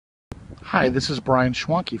Hi, this is Brian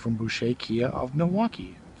Schwanke from Boucher Kia of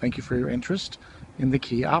Milwaukee. Thank you for your interest in the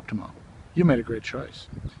Kia Optima. You made a great choice.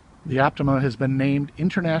 The Optima has been named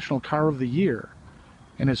International Car of the Year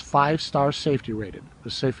and is 5-star safety rated, the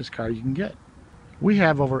safest car you can get. We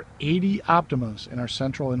have over 80 Optimas in our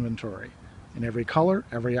central inventory, in every color,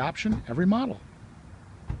 every option, every model.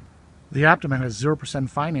 The Optima has 0%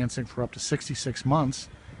 financing for up to 66 months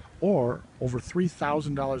or over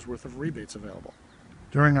 $3,000 worth of rebates available.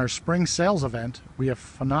 During our spring sales event, we have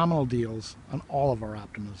phenomenal deals on all of our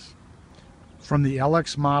Optimas. From the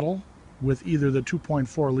LX model with either the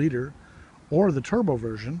 2.4 liter or the turbo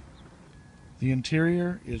version, the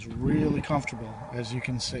interior is really comfortable, as you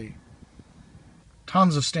can see.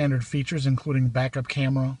 Tons of standard features including backup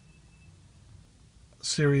camera,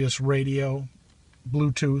 Sirius radio,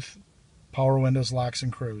 Bluetooth, power windows, locks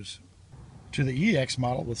and cruise. To the EX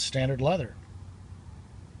model with standard leather.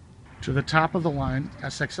 To the top of the line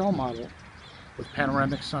SXL model with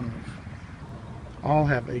panoramic sunroof. All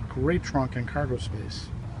have a great trunk and cargo space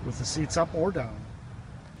with the seats up or down.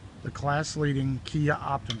 The class leading Kia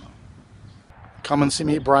Optima. Come and see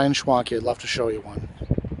me, Brian Schwanke. I'd love to show you one.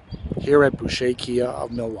 Here at Boucher Kia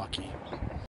of Milwaukee.